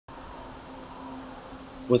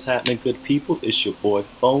What's happening, good people? It's your boy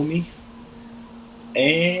Foamy,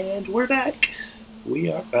 and we're back. We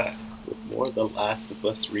are back with more of The Last of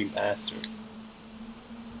US Remastered.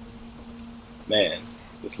 Man,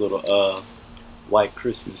 this little white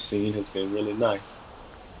Christmas scene has been really nice.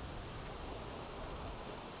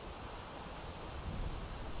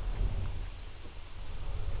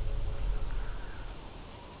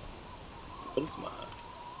 What is mine?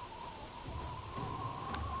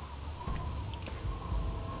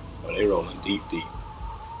 Oh, they rolling deep.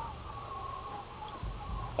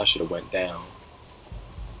 I should have went down.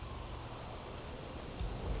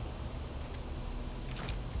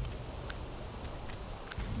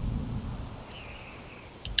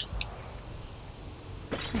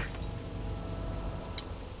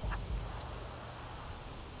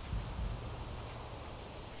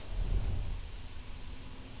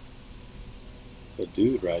 There's a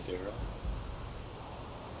dude right there, right?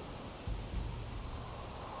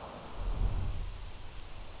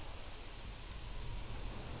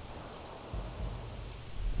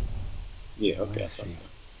 Yeah, okay, I thought so.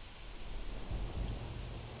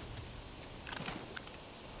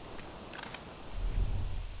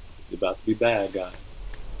 It's about to be bad, guys.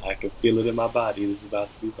 I can feel it in my body. This is about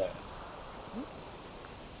to be bad.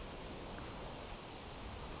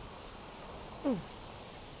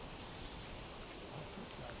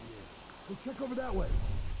 Let's check over that way.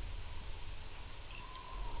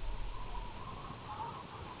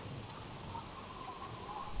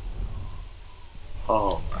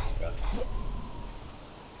 Oh my god.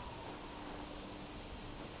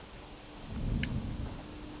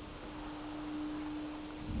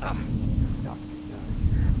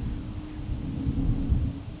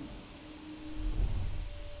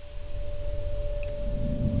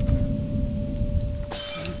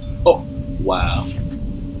 Oh, wow.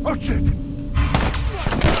 Oh shit!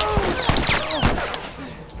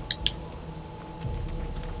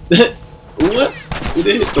 What? Did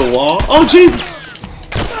it hit the wall? Oh, Jesus!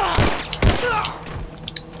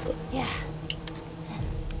 Yeah.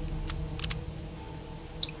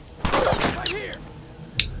 Right here.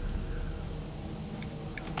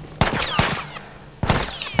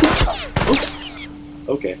 Oops.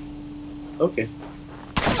 Okay. Okay.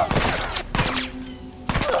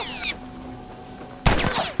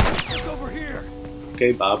 It's over here.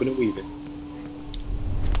 Okay, bobbing and weaving.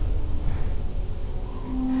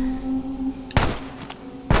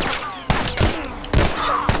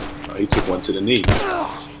 Oh, he took one to the knee.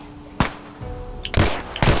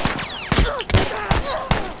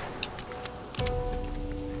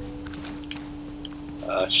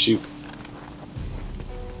 Shoot.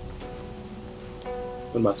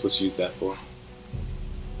 What am I supposed to use that for?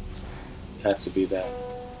 It has to be that.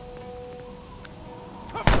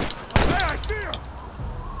 Hey, I see him.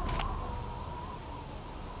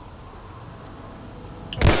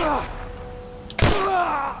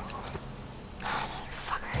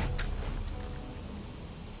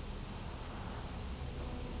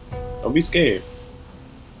 Don't be scared.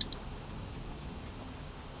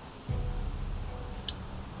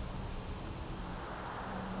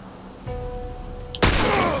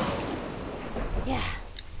 Yeah.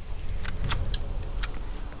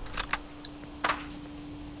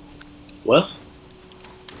 Well,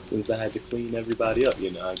 since I had to clean everybody up, you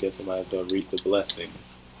know, I guess I might as well reap the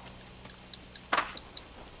blessings.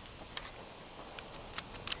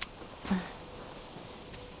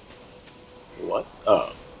 What?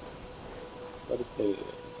 Oh. Let us say,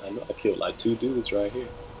 I know I killed like 2 dudes right here.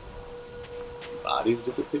 Bodies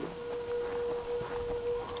disappeared.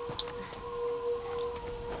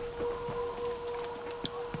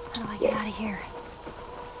 How do I get out of here?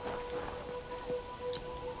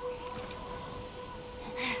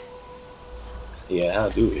 Yeah, how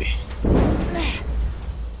do we?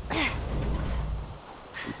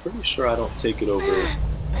 I'm pretty sure I don't take it over.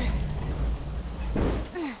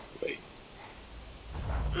 Wait.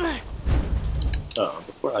 Oh,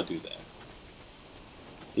 before I do that.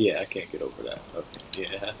 Yeah, I can't get over that. Okay,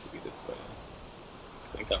 yeah, it has to be this way.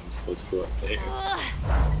 I think I'm supposed to go up there.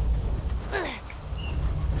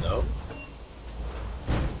 No?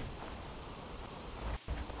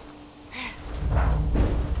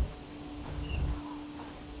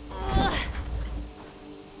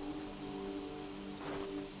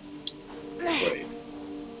 Wait.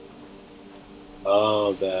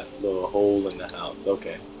 Oh, that little hole in the house.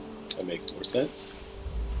 Okay. That makes more sense.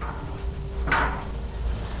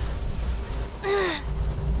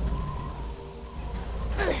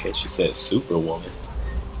 Okay, she says Superwoman.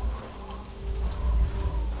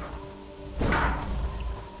 I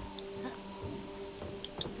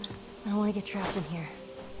don't want to get trapped in here.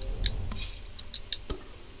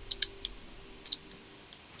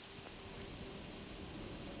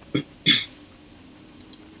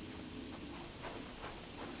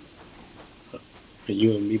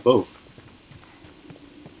 You and me both.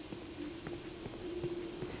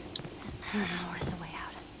 Where's the way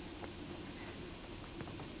out?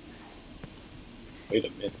 Wait a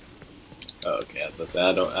minute. Oh, okay, I was gonna say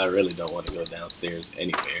I really don't want to go downstairs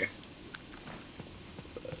anywhere.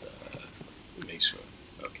 But let me make sure.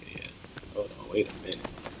 Okay, yeah. Hold on, wait a minute.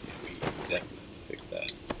 Yeah, we definitely have to fix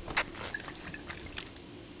that.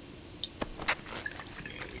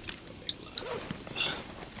 Yeah, we just gonna make a lot of noise.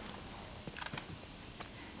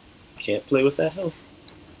 Can't play with that health.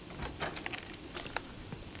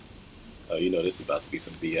 Oh, you know this is about to be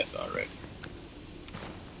some BS already.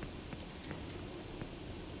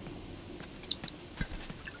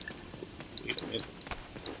 Wait a minute.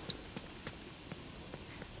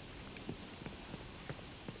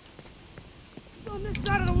 On this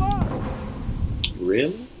side of the wall.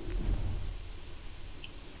 Really?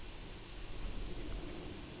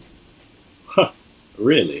 Huh.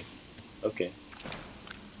 Really? Okay.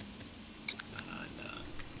 Nah.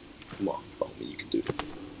 Come on, follow me. You can do this.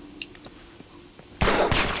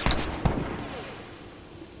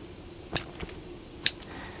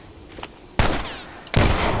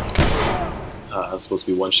 I was supposed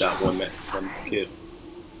to be one shot, one man, one kill.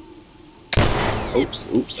 Oops,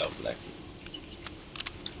 that was an accident.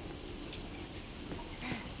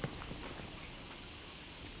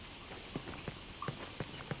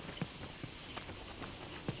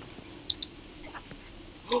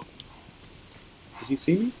 Did you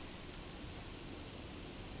see me?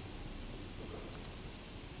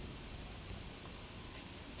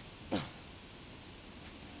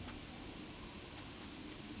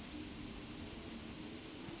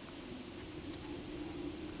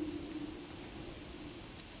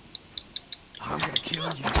 I'm gonna kill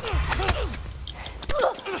you.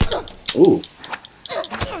 Ooh.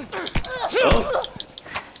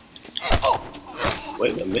 Oh.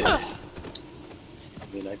 Wait a minute. I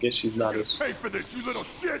mean, I guess she's not as. Pay for this, you little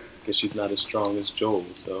shit. Guess she's not as strong as Joel,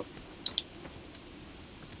 so.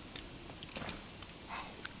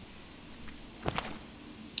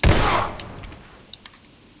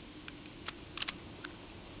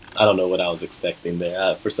 I don't know what I was expecting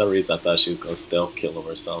there. For some reason, I thought she was gonna stealth kill him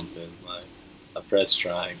or something. Like, I pressed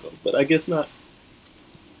triangle, but I guess not.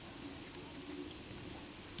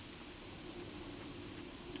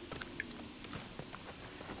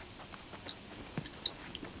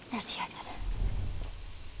 There's the exit.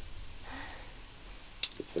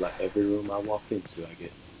 Just feel like every room I walk into, I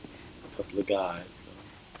get a couple of guys. So.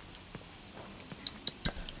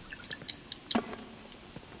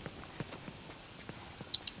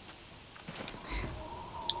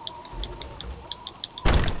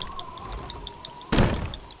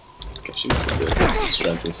 Okay, she needs to build up some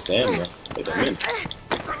strength and stamina. Wait a minute.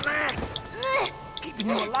 Relax. Keeping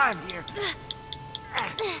you alive here.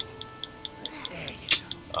 There you go.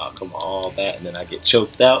 Oh, come on, all that, and then I get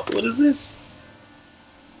choked out. What is this?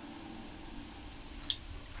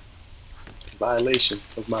 Violation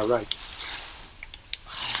of my rights.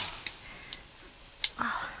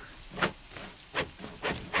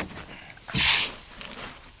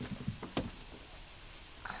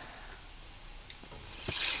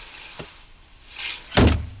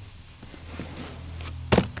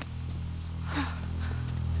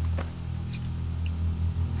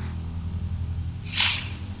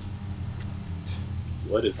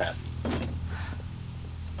 What is happening?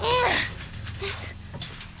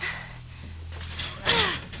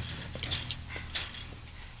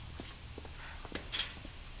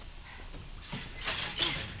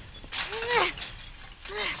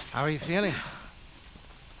 How are you feeling?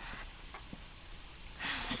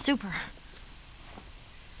 Super.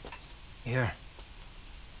 Here.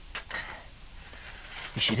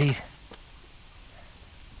 You should eat.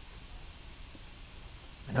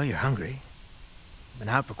 I know you're hungry. You've been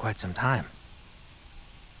out for quite some time.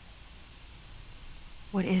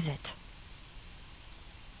 What is it?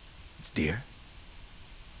 It's deer.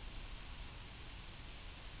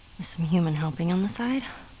 Is some human helping on the side?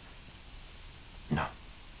 No.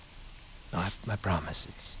 No, I promise.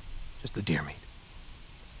 It's just the deer meat.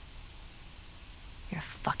 You're a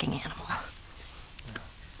fucking animal.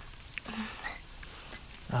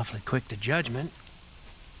 It's awfully quick to judgment.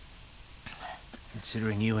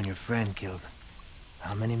 Considering you and your friend killed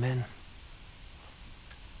how many men?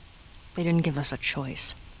 They didn't give us a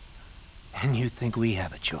choice. And you think we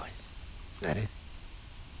have a choice? Is that it?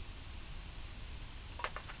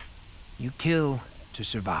 You kill to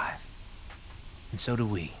survive. And so do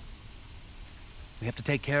we. We have to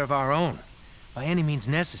take care of our own, by any means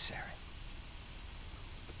necessary.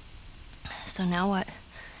 So now what?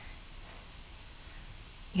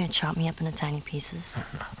 You gonna chop me up into tiny pieces?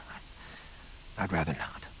 I'd rather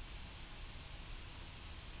not.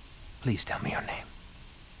 Please tell me your name.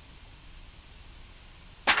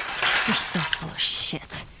 You're so full of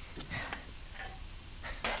shit.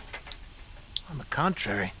 On the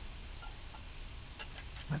contrary,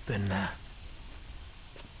 I've been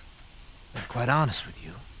quite honest with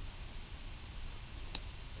you.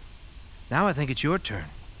 Now I think it's your turn.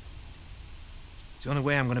 It's the only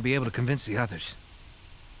way I'm going to be able to convince the others.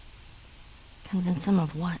 Convince them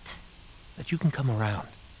of what? That you can come around.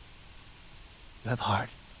 You have heart.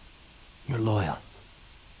 You're loyal.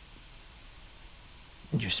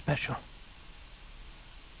 And you're special.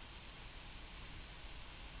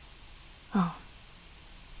 Oh.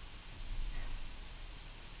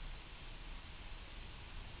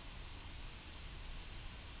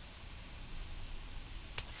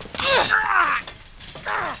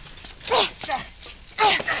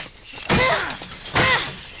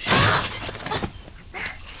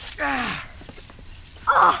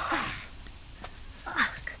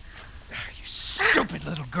 You stupid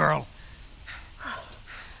little girl.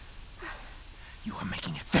 You are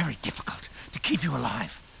making it very difficult to keep you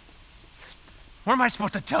alive. What am I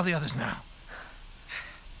supposed to tell the others now?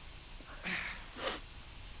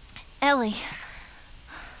 Ellie,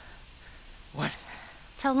 What?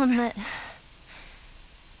 tell them that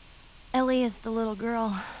Ellie is the little girl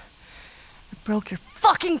that broke your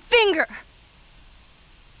fucking finger!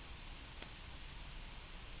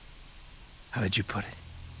 How did you put it?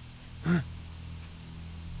 Hmm?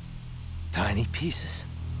 Tiny pieces.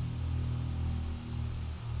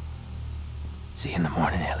 See you in the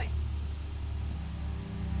morning, Ellie.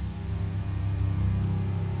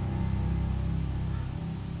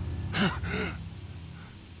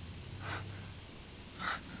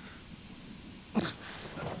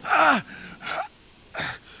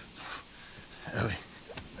 Ellie.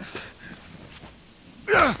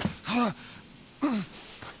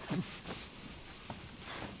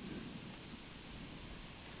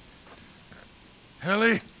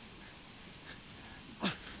 Ellie?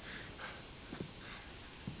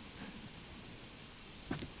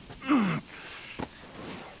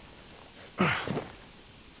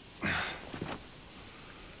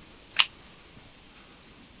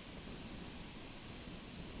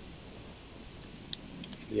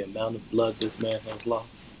 The amount of blood this man has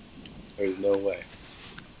lost, there's no way.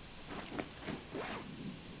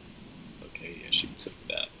 Okay, yeah, she took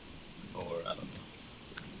that. Or, I don't know.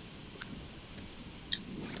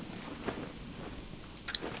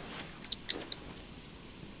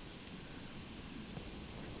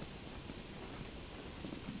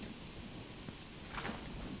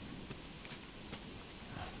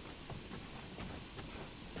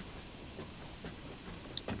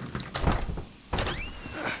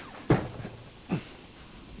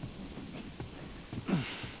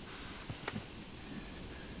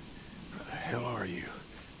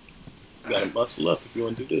 You gotta muscle up if you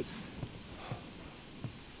want to do this.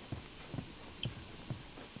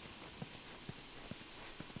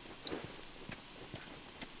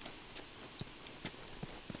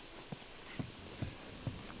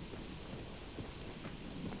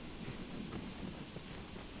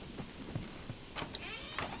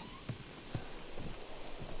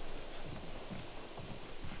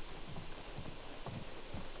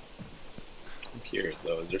 I'm curious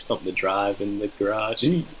though, is there something to drive in the garage?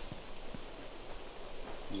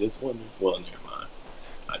 Just wondering. Well, never mind.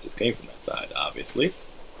 I just came from that side, obviously.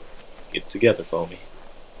 Get it together for me.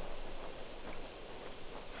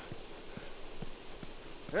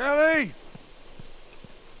 Ellie!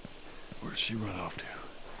 Where'd she run off to?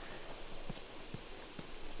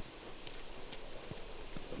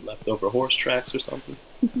 Some leftover horse tracks or something.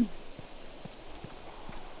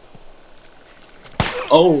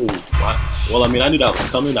 Oh, wow. Well, I mean, I knew that was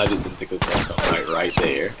coming. I just didn't think it was going to come right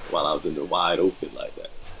there while I was in the wide open like that.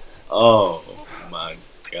 Oh my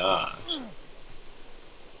gosh.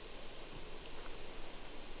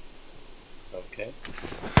 Okay.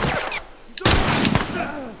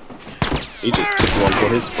 He just took one for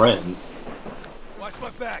his friends. Watch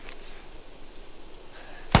my back.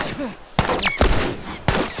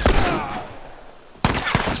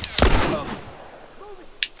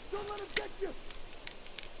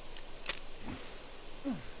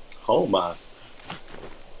 Oh my.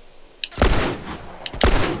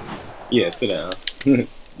 Yeah, sit down.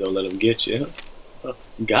 Don't let him get you.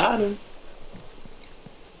 Got him.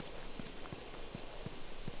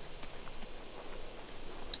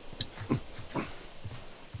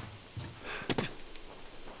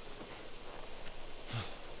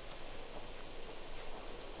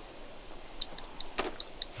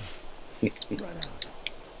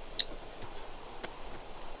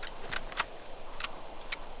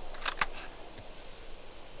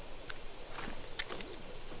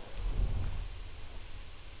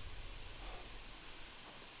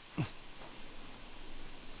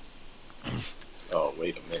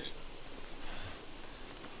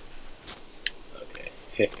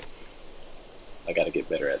 I get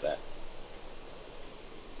better at that.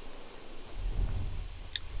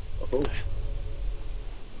 Oh.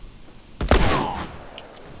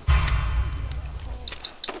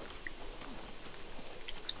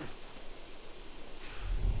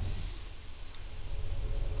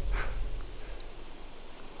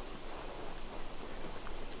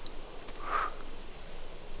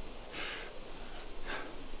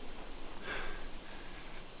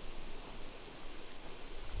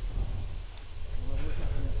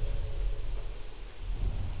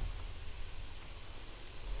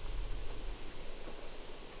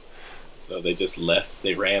 So they just left,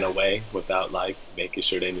 they ran away without like making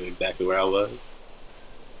sure they knew exactly where I was.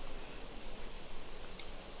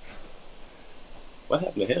 What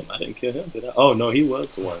happened to him? I didn't kill him, did I? Oh no, he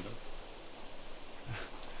was the one.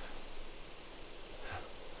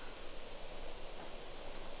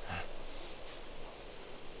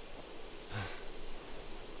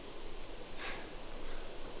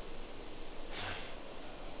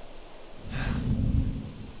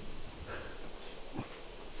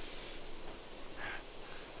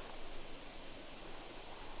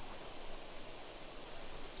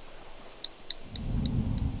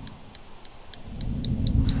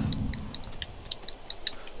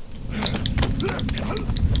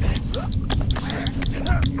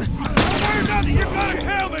 You're gonna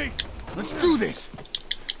kill me! Let's do this!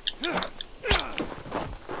 Yep.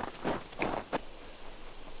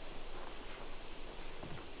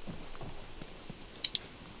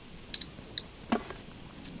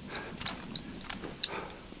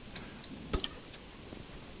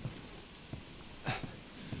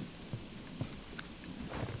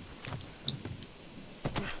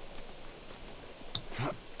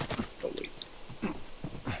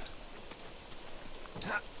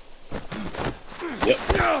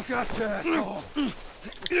 Gotcha, asshole!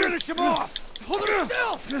 Finish him off! Hold him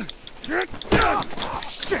still! Shit!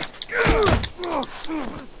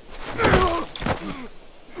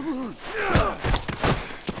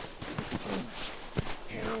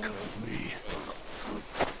 Handcuff me.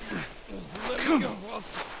 Let me go, I'll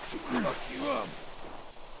fuck you up.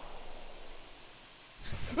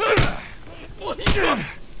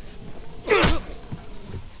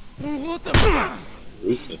 What the fuck?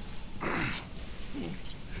 Ruthless.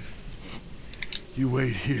 You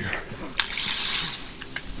wait here.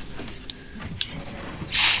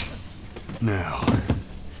 Now,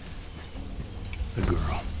 the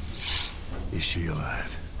girl. Is she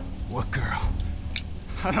alive? What girl?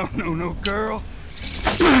 I don't know no girl.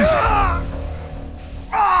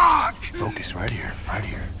 Fuck! Focus right here, right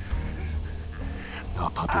here. I'll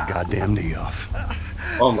pop your goddamn knee off.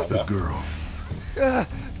 Oh my The god. girl.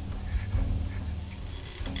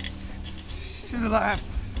 She's alive.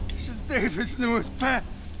 She's David's newest pet.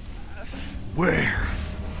 Where?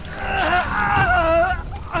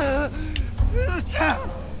 In the town.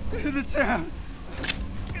 In the town.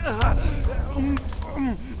 Now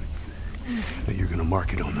you're gonna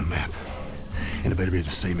mark it on the map. And it better be the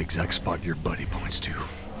same exact spot your buddy points to.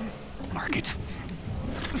 Mark it.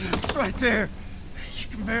 It's right there. You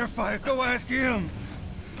can verify it. Go ask him.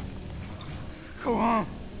 Go on.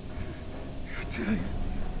 I tell you,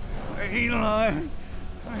 I ain't lying.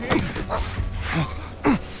 I ain't.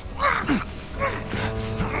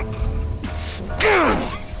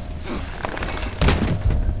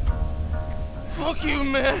 Fuck you,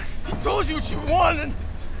 man. He told you what you wanted.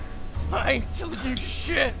 I ain't telling you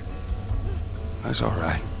shit. That's all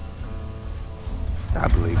right. I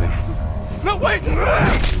believe him. No, wait!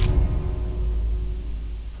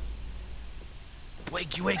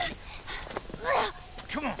 Wakey, wakey.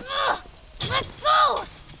 Come on. Let's go!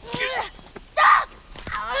 Stop!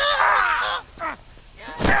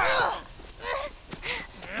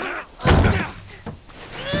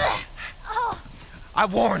 I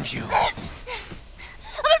warned you. I'm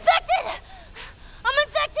infected! I'm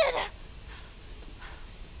infected!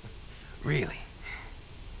 Really?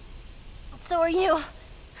 So are you.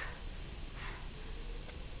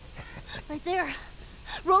 Right there.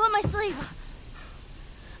 Roll up my sleeve.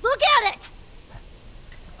 Look at it!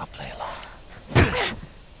 I'll play along.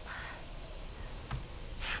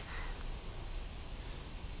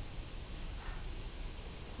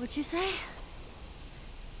 What'd you say?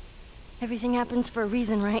 Everything happens for a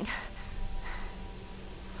reason, right?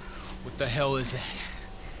 What the hell is that?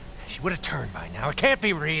 She would have turned by now. It can't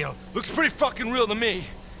be real. Looks pretty fucking real to me.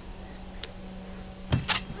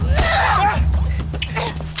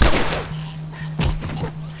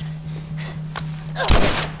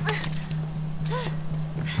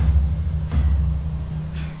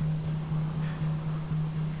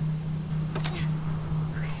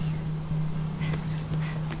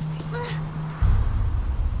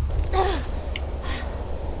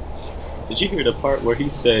 Did you hear the part where he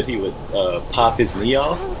said he would pop his knee What's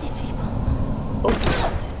off? wrong with these people? Oh.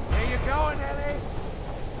 Where you going, Ellie?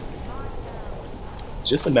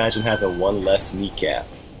 Just imagine having one less kneecap.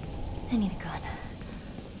 I need a gun.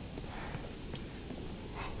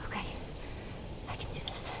 Okay, I can do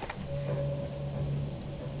this.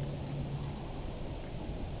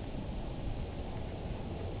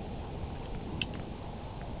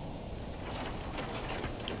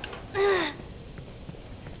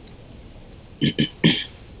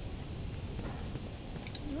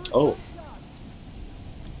 Oh.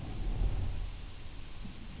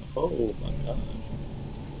 Oh my god.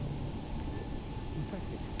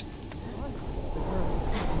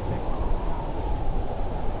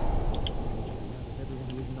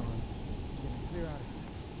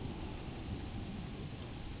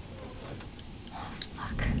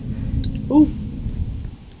 Fuck. Ooh.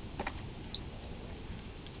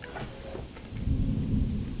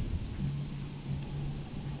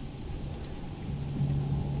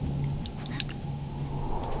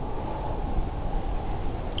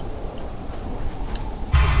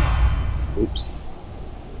 Oops.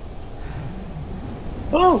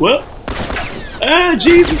 Oh, well. Ah,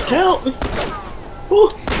 Jesus, help!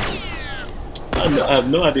 Ooh. I have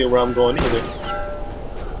no idea where I'm going either.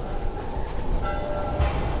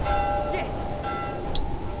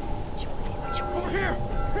 Over here!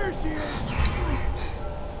 Here she is!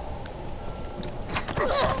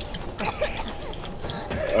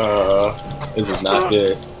 This is not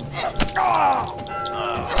good.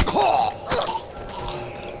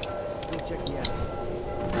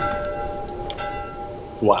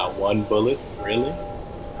 Wow, one bullet? Really?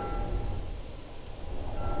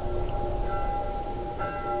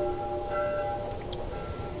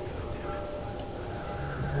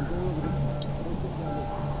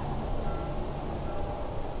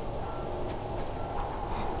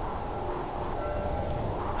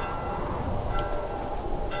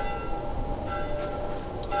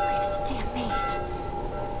 This place is a damn maze.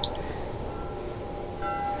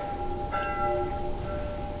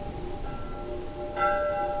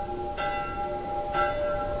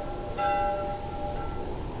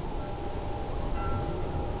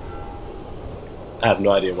 I have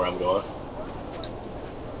no idea where I'm going.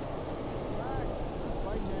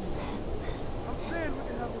 I'm saying we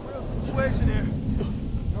can have a real situation here.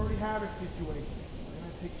 We already have a situation. We're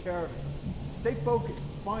gonna take care of it. Stay focused.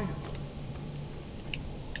 Find it.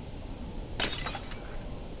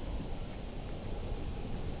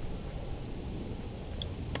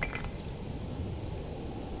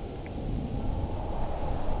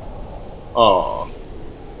 Aw.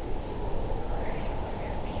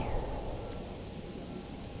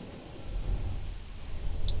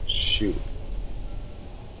 Shoot.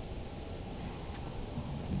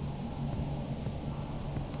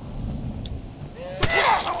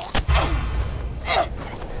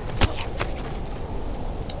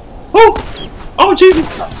 Oh! Oh, Jesus!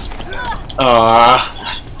 Did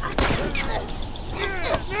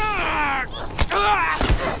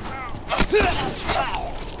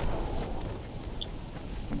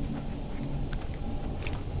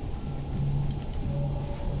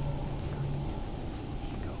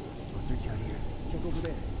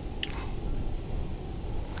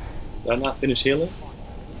I not finish healing?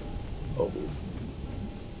 Oh.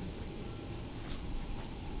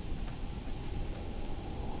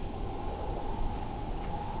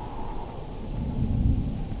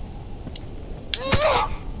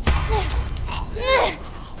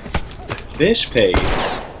 Fish pays.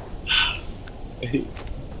 Oh,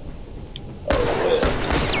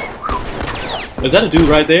 well. Is that a dude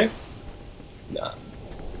right there? Nah.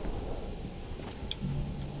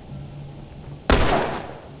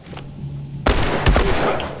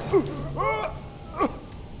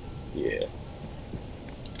 Yeah.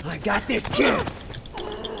 I got this kid.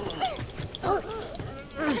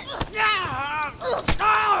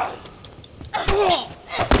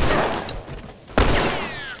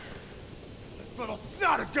 This little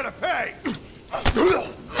snot is gonna pay!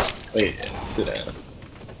 Wait, sit down.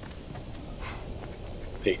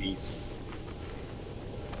 Pay these.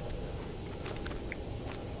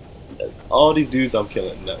 All these dudes I'm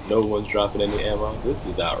killing, no one's dropping any ammo. This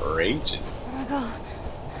is outrageous. Where do I go?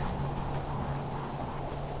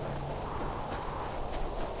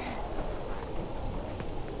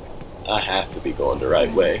 I have to be going the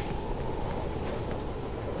right way.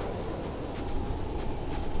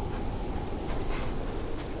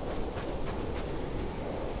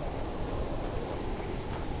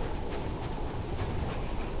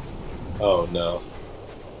 Oh no.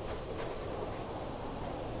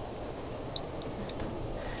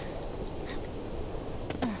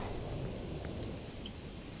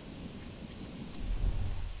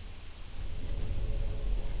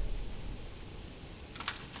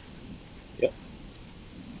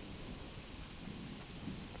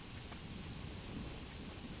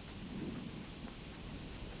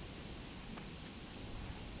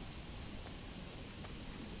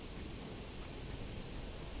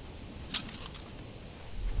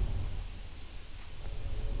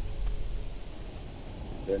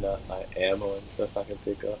 there not like ammo and stuff I can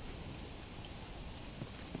pick up?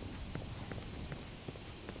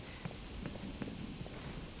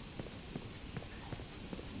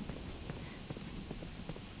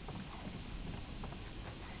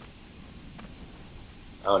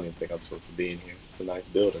 I don't even think I'm supposed to be in here. It's a nice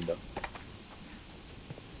building though.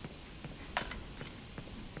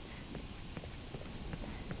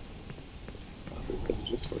 Probably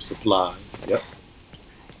just for supplies. Yep.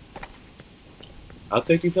 I'll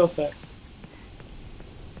take these health packs.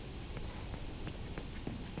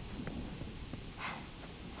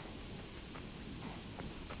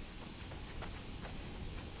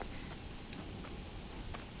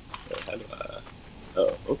 How do I?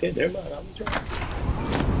 Oh, okay, never mind. I was right.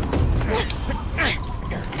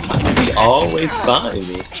 How does he always find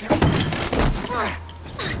me?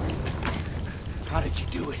 How did you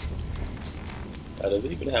do it? Does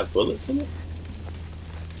it even have bullets in it?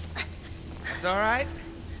 It's all right.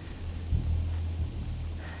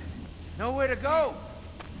 Nowhere to go.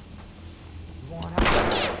 You want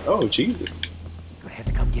out? Oh, Jesus. Gonna have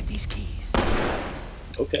to come get these keys.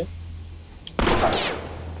 Okay. I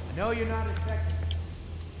know you're not infected.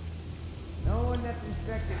 No one that's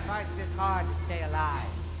infected fights this hard to stay alive.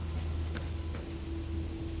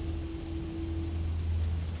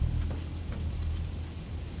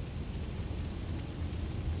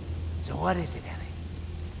 So what is it, Ellie?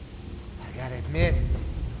 I gotta admit,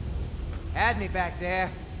 had me back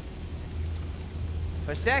there.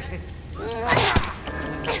 For a second.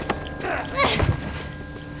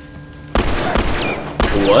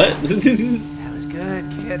 What? That was good,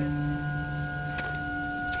 kid.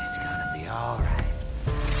 It's gonna be all right.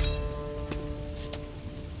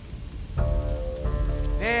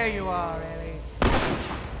 There you are, Ellie.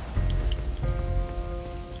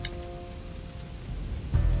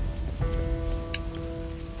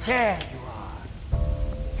 There you are.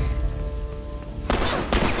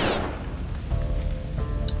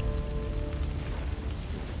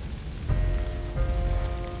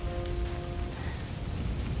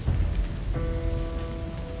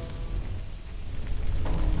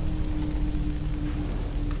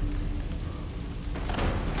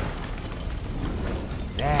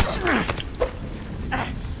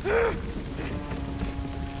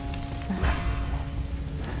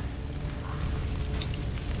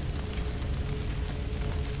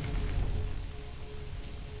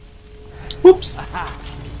 Whoops.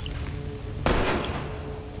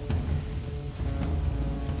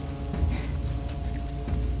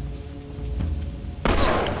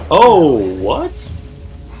 Oh, what?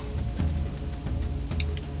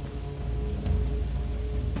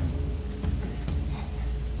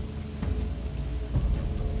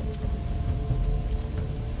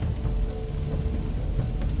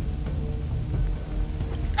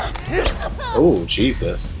 Oh,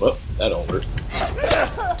 Jesus. Well, that don't work.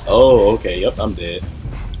 Oh, okay. Yep, I'm dead.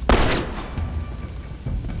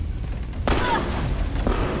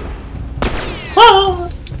 Ah!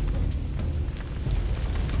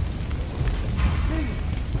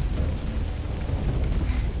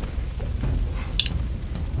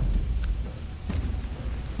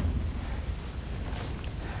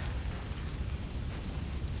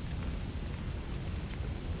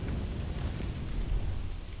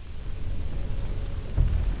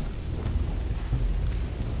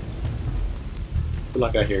 I feel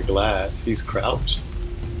like I hear glass. He's crouched.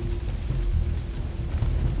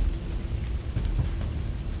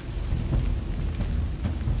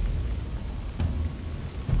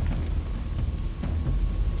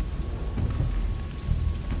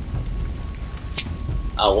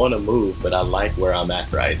 I want to move, but I like where I'm at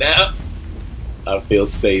right now. I feel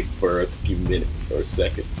safe for a few minutes or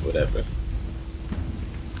seconds, whatever.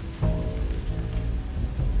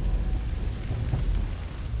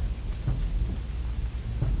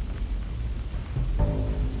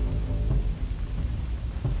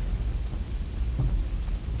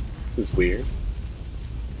 This is weird.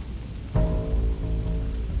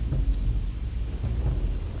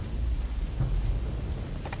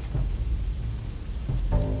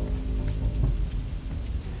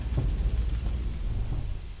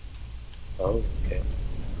 Oh, okay.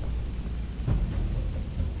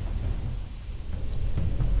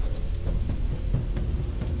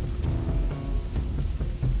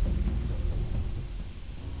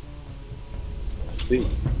 I see.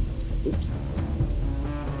 Oops.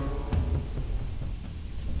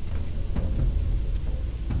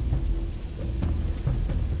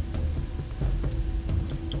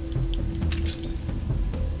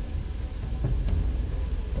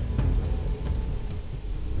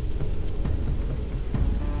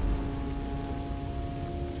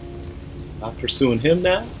 I'm pursuing him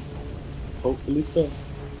now? Hopefully so.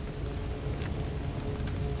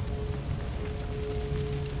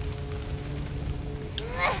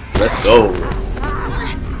 Let's go.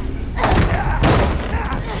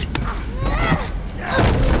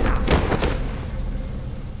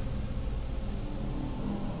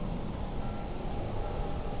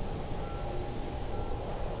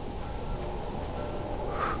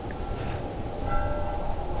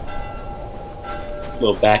 This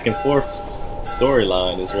little back and forth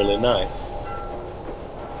storyline is really nice.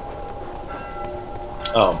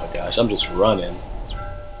 Oh my gosh, I'm just running.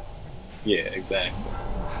 Yeah, exactly.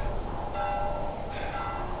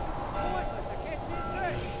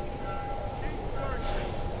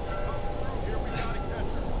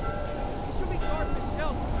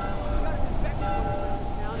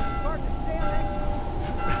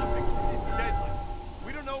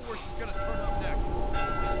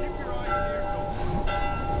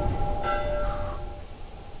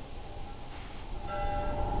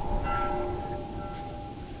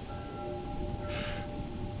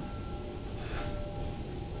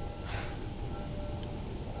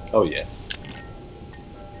 Oh yes.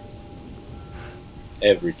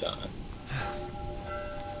 Every time.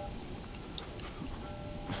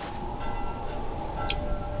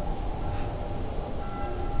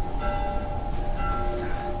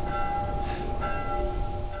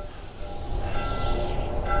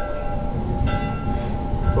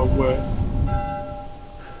 From where?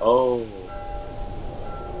 Oh.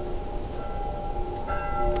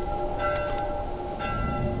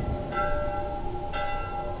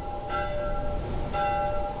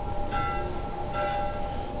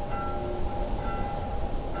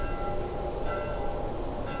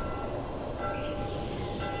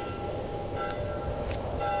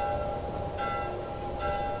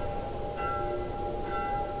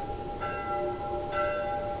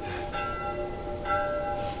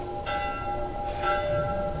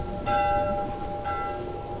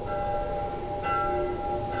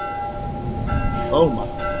 Oh my.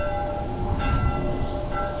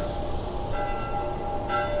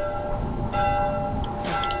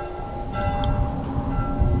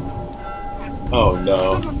 Oh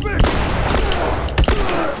no.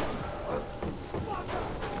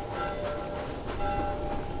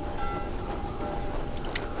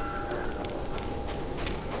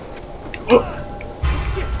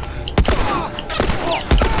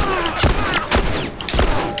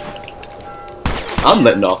 I'm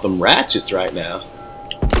letting off them ratchets right now.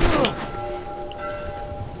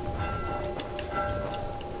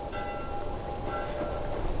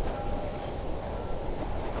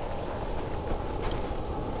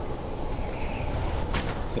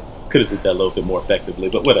 Could have did that a little bit more effectively,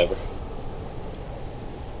 but whatever.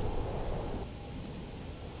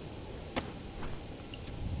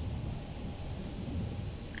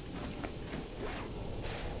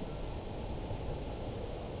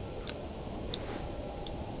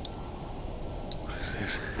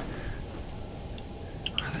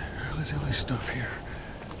 Stuff here.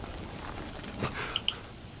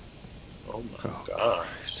 Oh my gosh.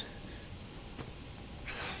 Christ.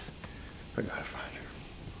 I gotta find her.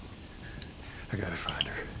 I gotta find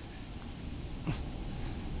her.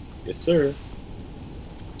 Yes, sir.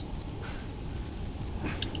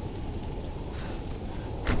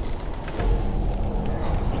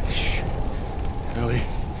 Holy shit. Ellie.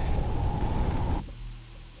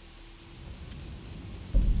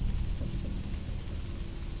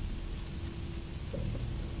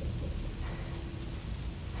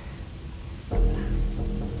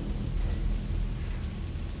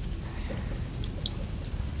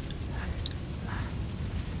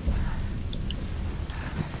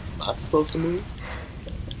 Am I supposed to move?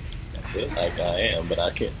 I feel like I am, but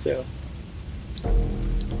I can't tell.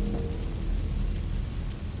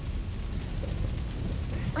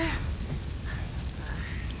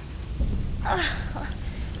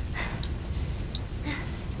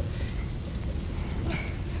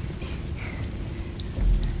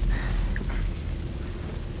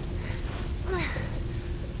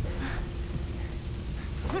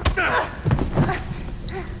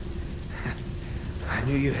 I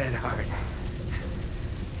knew you had heart.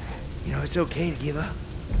 You know, it's okay to give up.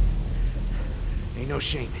 Ain't no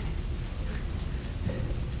shame in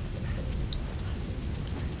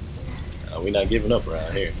it. We're not giving up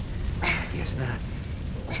around here. Guess not.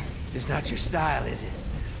 Just not your style, is it?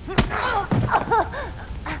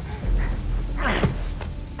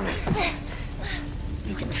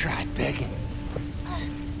 You can try begging.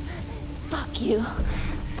 Fuck you.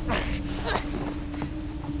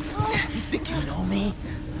 You think you know me?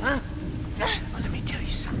 Huh? Well, let me tell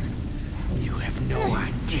you something. You have no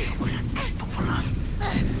idea what I'm capable of.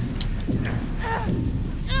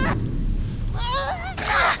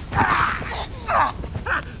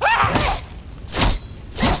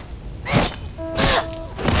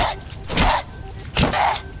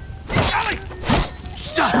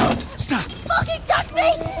 Stop! Stop! Fucking touch me!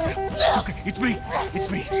 It's okay. It's me. It's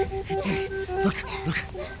me. It's me. Look, look.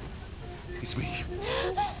 It's me.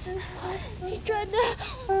 He tried to...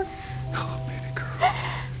 Oh, baby girl.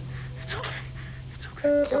 It's okay. It's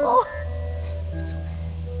okay. Oh. It's okay.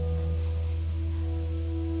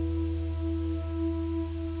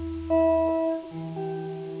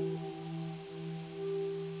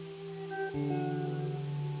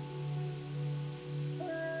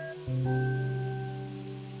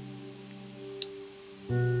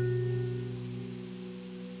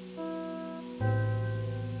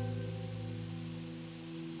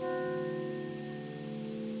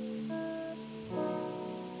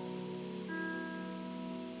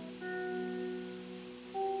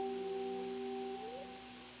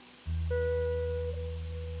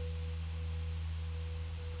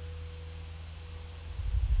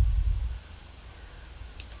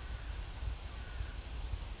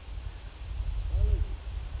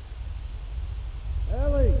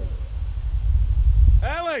 Ellie!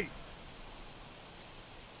 Ellie!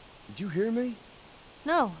 Did you hear me?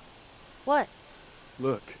 No. What?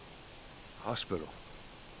 Look. Hospital.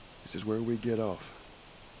 This is where we get off.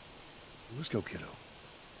 Let's go, kiddo.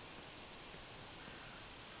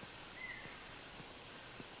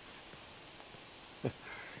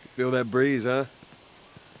 Feel that breeze, huh?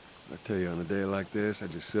 I tell you, on a day like this, I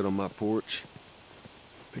just sit on my porch,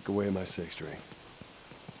 pick away at my six string.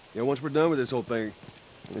 Yeah, once we're done with this whole thing,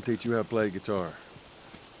 I'm gonna teach you how to play guitar.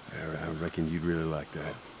 I reckon you'd really like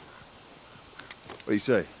that. What do you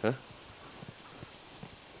say, huh?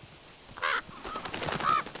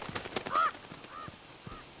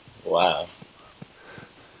 Wow.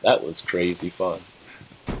 That was crazy fun.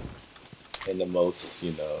 In the most,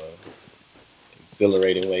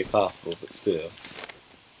 exhilarating way possible, but still.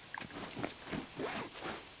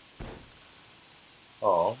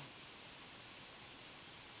 Oh.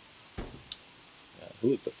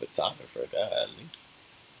 Who's the photographer? Godly.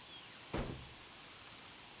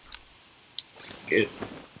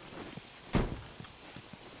 Skills.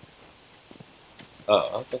 Oh,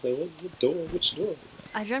 I was gonna say, what door? Which door?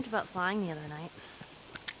 I dreamt about flying the other night.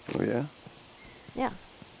 Oh, yeah? Yeah.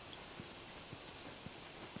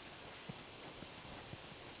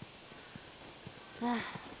 Never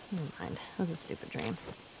mind. It was a stupid dream.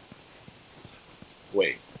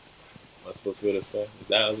 Wait. Am I supposed to go this way? Is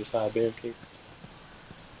that other side barricade?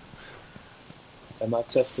 Am I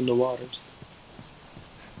testing the waters?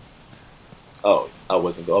 Oh, I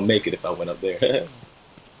wasn't gonna make it if I went up there.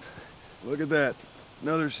 Look at that.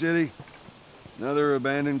 Another city. Another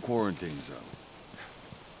abandoned quarantine zone.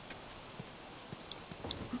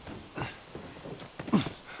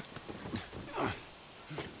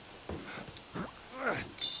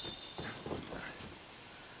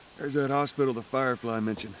 There's that hospital the Firefly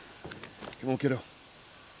mentioned. Come on, kiddo.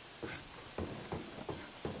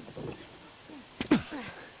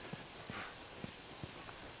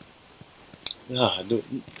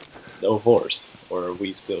 No horse. Or are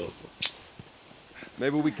we still...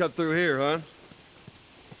 Maybe we cut through here, huh?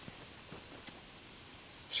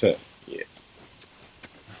 Yeah.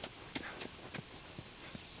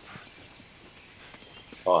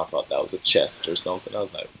 Oh, I thought that was a chest or something. I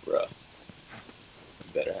was like, bruh.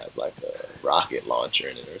 You better have like a rocket launcher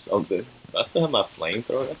in it or something. Do I still have my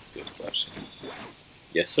flamethrower? That's a good question.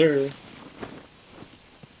 Yes, sir.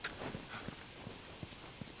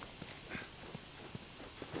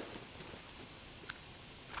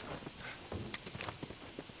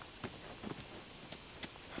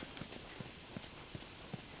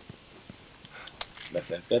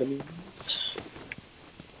 Methamphetamines.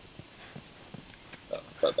 Oh, I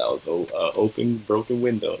thought that was an open, broken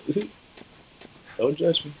window. Don't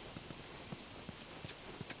judge me.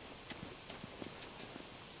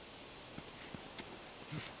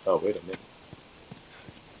 Oh, wait a minute.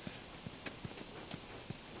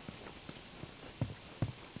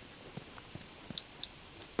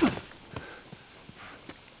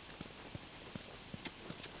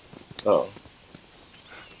 Oh.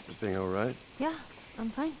 Everything all right? Yeah, I'm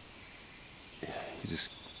fine. Yeah, you just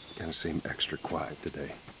kind of seem extra quiet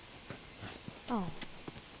today. Oh,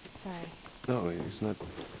 sorry. No, it's not.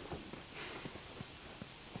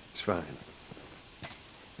 It's fine.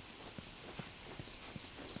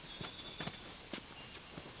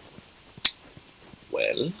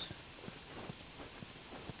 Well.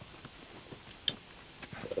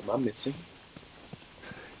 What am I missing?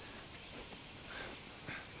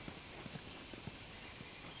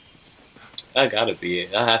 I gotta be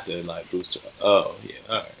it. I have to like boost her. Oh yeah,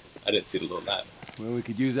 all right. I didn't see the little ladder. Well, we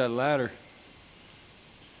could use that ladder.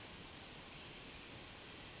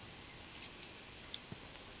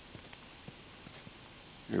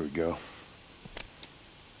 Here we go.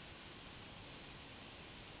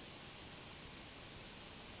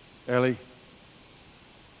 Ellie?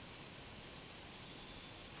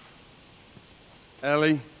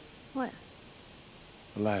 Ellie? What?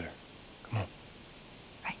 The ladder. Come on.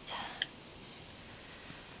 Right.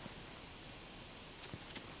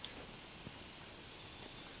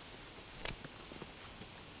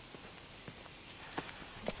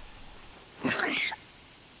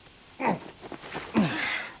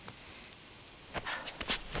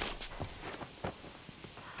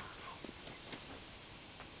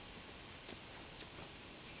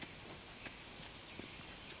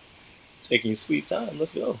 Taking your sweet time.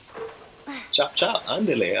 Let's go. Chop chop.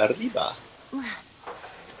 Andele arriba. Oh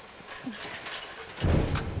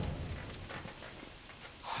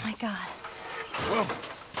my god. Whoa.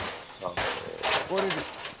 Oh, What is it?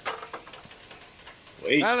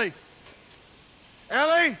 wait. Ellie!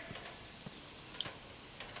 Ellie!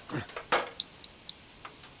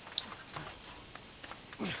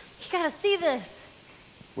 You gotta see this.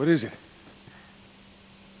 What is it?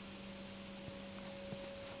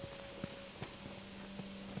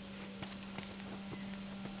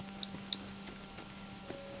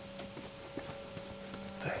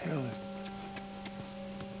 What the hell is...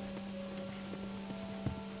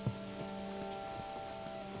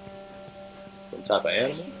 Some type of Are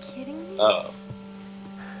animal? you kidding me? Oh.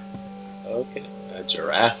 Okay. A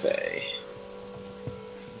giraffe.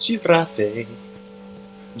 Giraffe.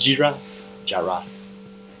 Giraffe. Giraffe.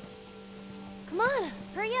 Come on,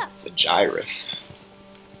 hurry up. It's a giraffe.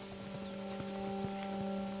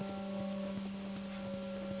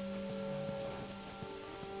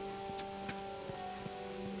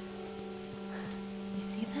 You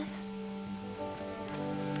see this?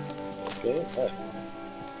 Okay. Alright.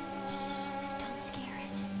 Don't scare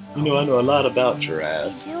it. You know, I know a lot about What are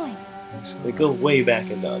giraffes. you doing? They go way back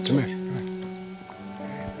in the Come here. Come here.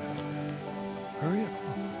 Hurry up.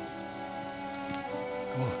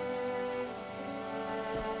 Come on.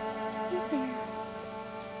 Right there.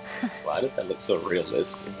 Why does that look so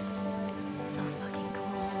realistic? So fucking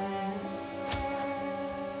cool.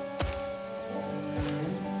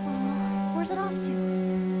 Aw, where's it off to?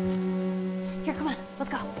 Here, come on, let's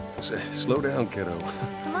go. Slow down, kiddo.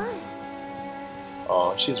 Come on.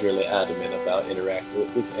 Oh, she's really adamant about interacting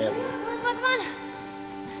with this animal. Come on, come on, come on.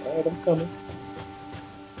 Alright, I'm coming.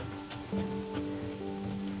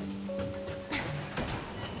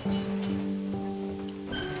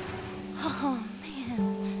 Oh, man.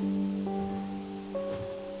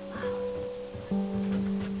 Wow.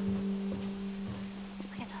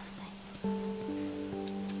 Look at those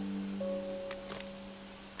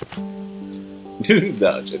things. No,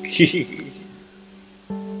 I'm joking.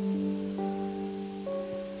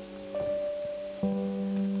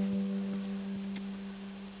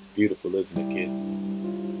 It's beautiful, isn't it, kid?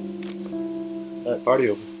 Alright, party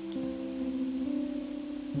over.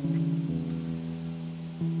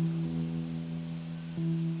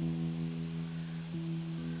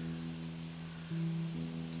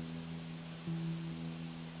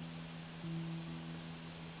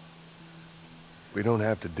 We don't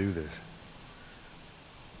have to do this.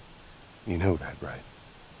 You know that, right?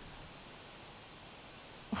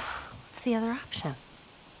 What's the other option?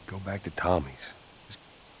 Go back to Tommy's. Just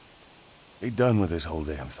be done with this whole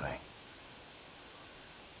damn thing.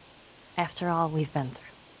 After all we've been through.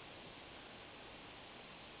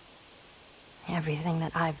 Everything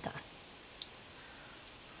that I've done.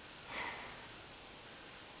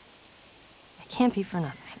 It can't be for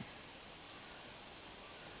nothing.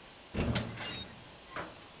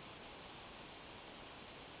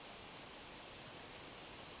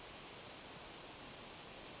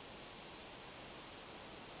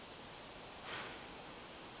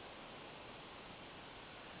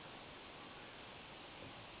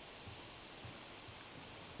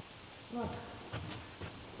 Look,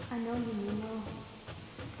 I know you mean well,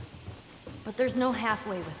 but there's no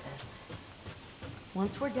halfway with this.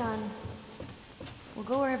 Once we're done, we'll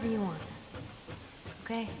go wherever you want.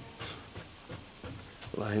 Okay?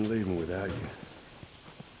 Well, I ain't leaving without you.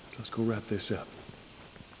 So let's go wrap this up.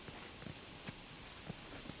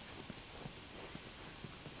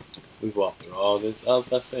 We've walked through all this. I was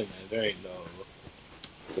about to say, man, there ain't no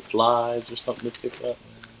supplies or something to pick up, man.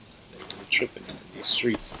 They're tripping in these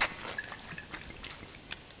streets.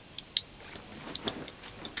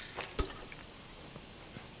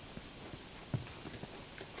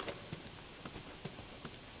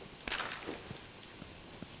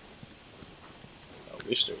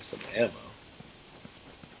 Wish there was some ammo.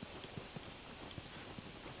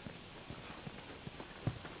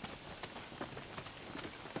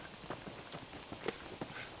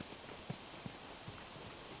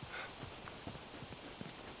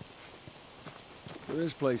 So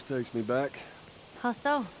this place takes me back. How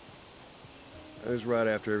so? It was right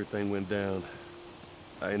after everything went down.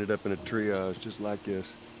 I ended up in a triage just like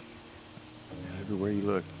this. And everywhere you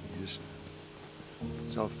look, you just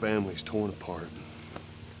saw families torn apart.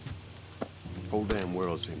 The whole damn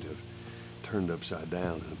world seemed to have turned upside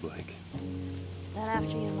down in a blink. Is that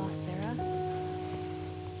after you lost Sarah?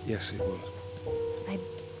 Yes, it was. I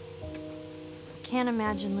can't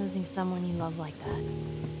imagine losing someone you love like that.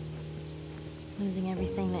 Losing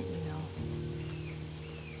everything that you know.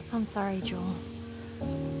 I'm sorry, Joel.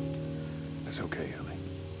 That's okay, Ellie.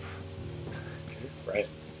 We're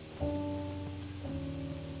friends.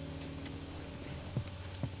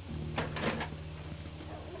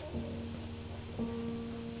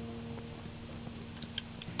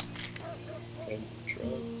 And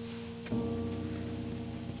drugs.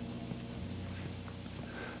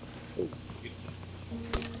 Oh,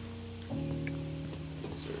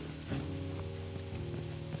 yes, sir.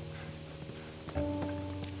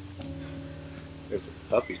 There's a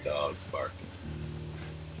puppy dog's barking.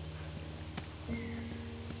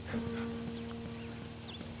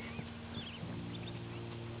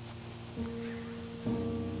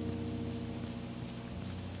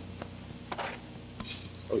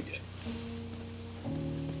 Oh yes.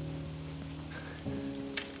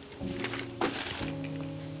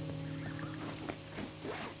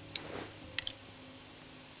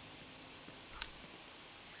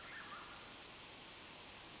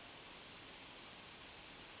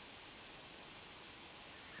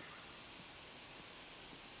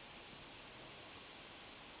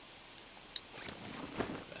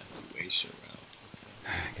 Evacuation route.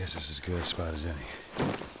 I guess this is as good a spot as any.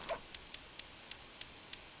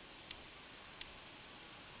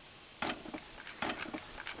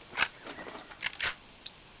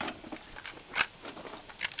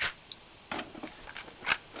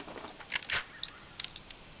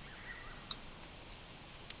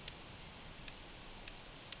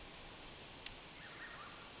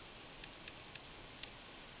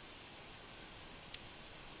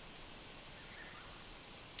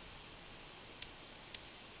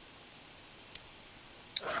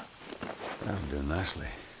 I'm doing nicely.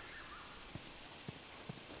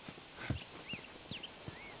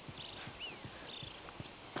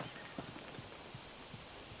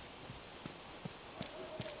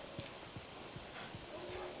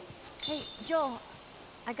 Hey, Joel,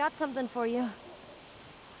 I got something for you.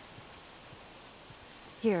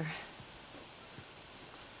 Here.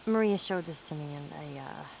 Maria showed this to me and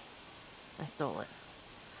I stole it.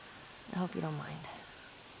 I hope you don't mind.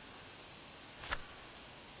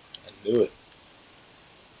 I knew it.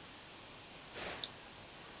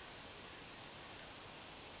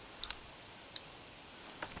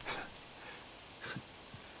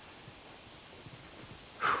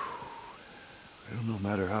 Well, no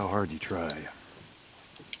matter how hard you try,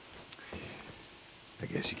 I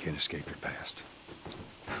guess you can't escape your past.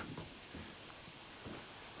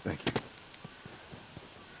 Thank you.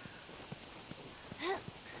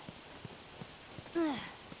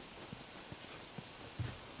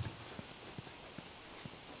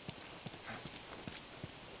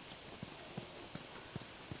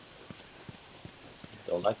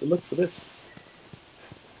 Don't like the looks of this.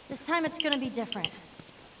 This time it's gonna be different.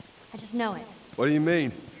 I just know it. What do you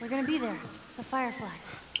mean? We're gonna be there. The Fireflies.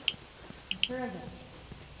 I'm sure of it.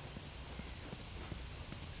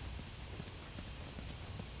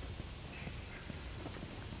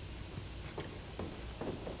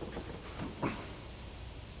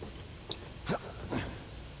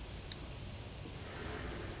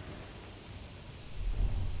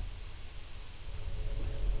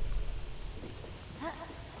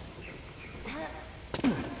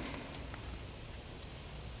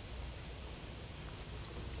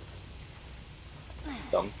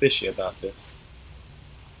 Something fishy about this.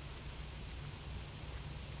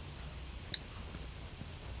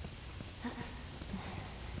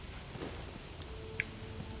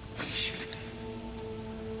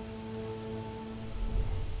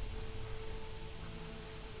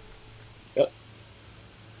 Yep.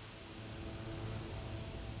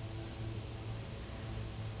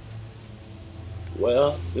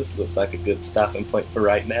 Well, this looks like a good stopping point for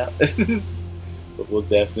right now. But we'll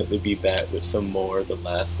definitely be back with some more The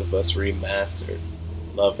Last of Us Remastered.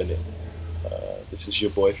 Loving it. This is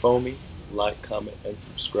your boy Foamy. Like, comment, and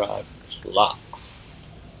subscribe. Locks.